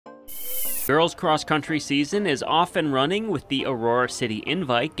Girls cross-country season is off and running, with the Aurora City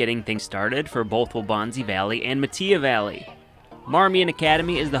Invite getting things started for both Waubonsie Valley and Metea Valley. Marmion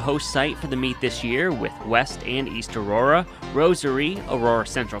Academy is the host site for the meet this year, with West and East Aurora, Rosary, Aurora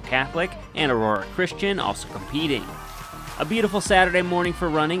Central Catholic, and Aurora Christian also competing. A beautiful Saturday morning for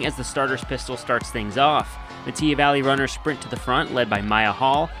running as the starter's pistol starts things off. Metea Valley runners sprint to the front, led by Maya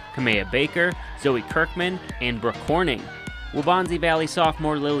Hall, Kamea Baker, Zoe Kirkman, and Brooke Horning. Waubonsie Valley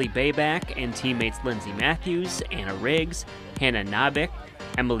sophomore Lily Bayback and teammates Lindsay Matthews, Anna Riggs, Hannah Nabik,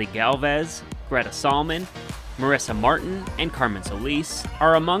 Emily Galvez, Greta Salmon, Marissa Martin, and Carmen Solis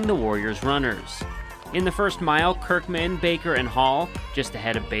are among the Warriors runners. In the first mile, Kirkman, Baker, and Hall, just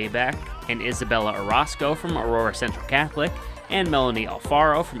ahead of Bayback, and Isabella Orozco from Aurora Central Catholic, and Melanie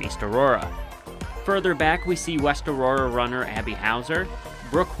Alfaro from East Aurora. Further back, we see West Aurora runner Abby Hauser,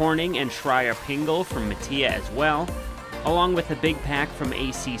 Brooke Horning and Shreya Pingle from Metea as well, along with the big pack from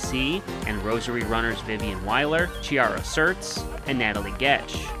ACC and Rosary runners Vivian Weiler, Chiara Sertz, and Natalie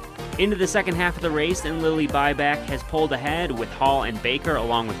Getsch. Into the second half of the race, and Lily Bayback has pulled ahead with Hall and Baker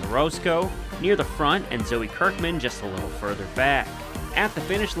along with Orozco near the front, and Zoe Kirkman just a little further back. At the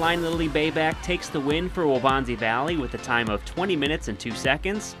finish line, Lily Bayback takes the win for Waubonsie Valley with a time of 20 minutes and 2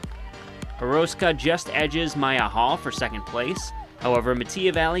 seconds. Orozco just edges Maya Hall for second place. However,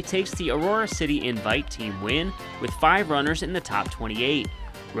 Metea Valley takes the Aurora City Invite team win with 5 runners in the top 28.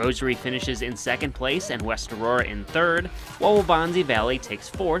 Rosary finishes in second place and West Aurora in third, while Waubonsie Valley takes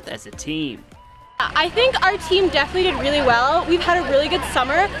 4th as a team. I think our team definitely did really well. We've had a really good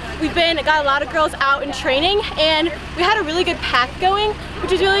summer. We've got a lot of girls out in training, and we had a really good pack going,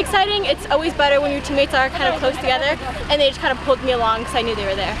 which is really exciting. It's always better when your teammates are kind of close together, and they just kind of pulled me along because I knew they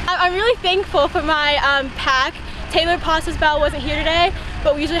were there. I'm really thankful for my pack. Taylor Passes-Bell wasn't here today,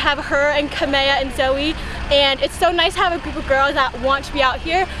 but we usually have her and Kamea and Zoe, and it's so nice to have a group of girls that want to be out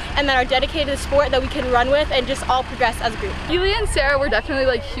here and that are dedicated to the sport that we can run with and just all progress as a group. Keely and Sarah were definitely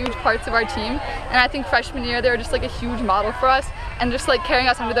like huge parts of our team, and I think freshman year they were just like a huge model for us and just like carrying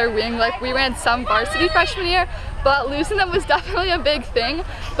us under their wing. Like, we ran some varsity freshman year, but losing them was definitely a big thing,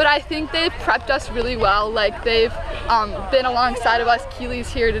 but I think they've prepped us really well. Like, they've been alongside of us. Keely's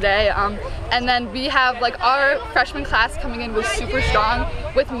here today, and then we have like our freshman class coming in was super strong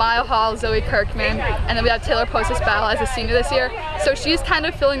with Maya Hall, Zoe Kirkman, and then we have Taylor Passes-Bell as a senior this year, so she's kind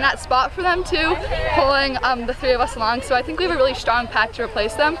of filling that spot for them too, pulling the 3 of us along. So I think we have a really strong pack to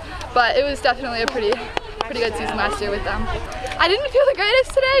replace them, but it was definitely a pretty good season last year with them. I didn't feel the greatest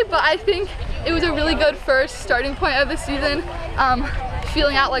today, but I think it was a really good first starting point of the season.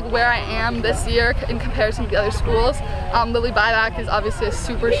 Feeling out like where I am this year in comparison to the other schools. Lily Bayback is obviously a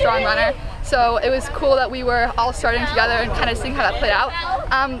super strong runner, so it was cool that we were all starting together and kind of seeing how that played out.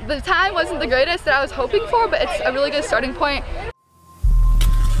 The time wasn't the greatest that I was hoping for, but it's a really good starting point.